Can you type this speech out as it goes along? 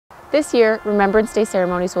This year, Remembrance Day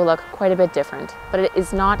ceremonies will look quite a bit different, but it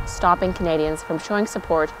is not stopping Canadians from showing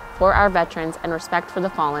support for our veterans and respect for the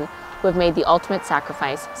fallen who have made the ultimate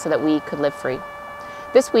sacrifice so that we could live free.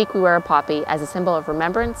 This week, we wear a poppy as a symbol of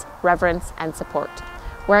remembrance, reverence, and support.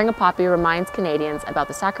 Wearing a poppy reminds Canadians about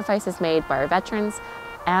the sacrifices made by our veterans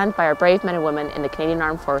and by our brave men and women in the Canadian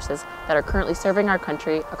Armed Forces that are currently serving our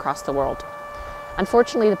country across the world.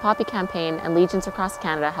 Unfortunately, the Poppy campaign and legions across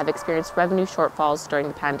Canada have experienced revenue shortfalls during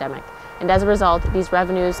the pandemic, and as a result, these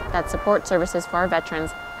revenues that support services for our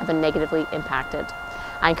veterans have been negatively impacted.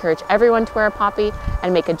 I encourage everyone to wear a poppy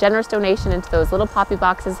and make a generous donation into those little poppy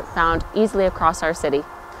boxes found easily across our city.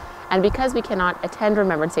 And because we cannot attend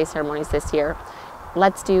Remembrance Day ceremonies this year,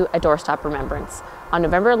 let's do a doorstop remembrance. On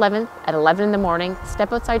November 11th at 11 in the morning,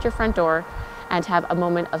 step outside your front door and have a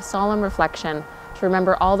moment of solemn reflection to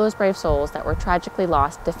remember all those brave souls that were tragically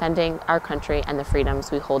lost defending our country and the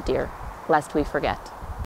freedoms we hold dear, lest we forget.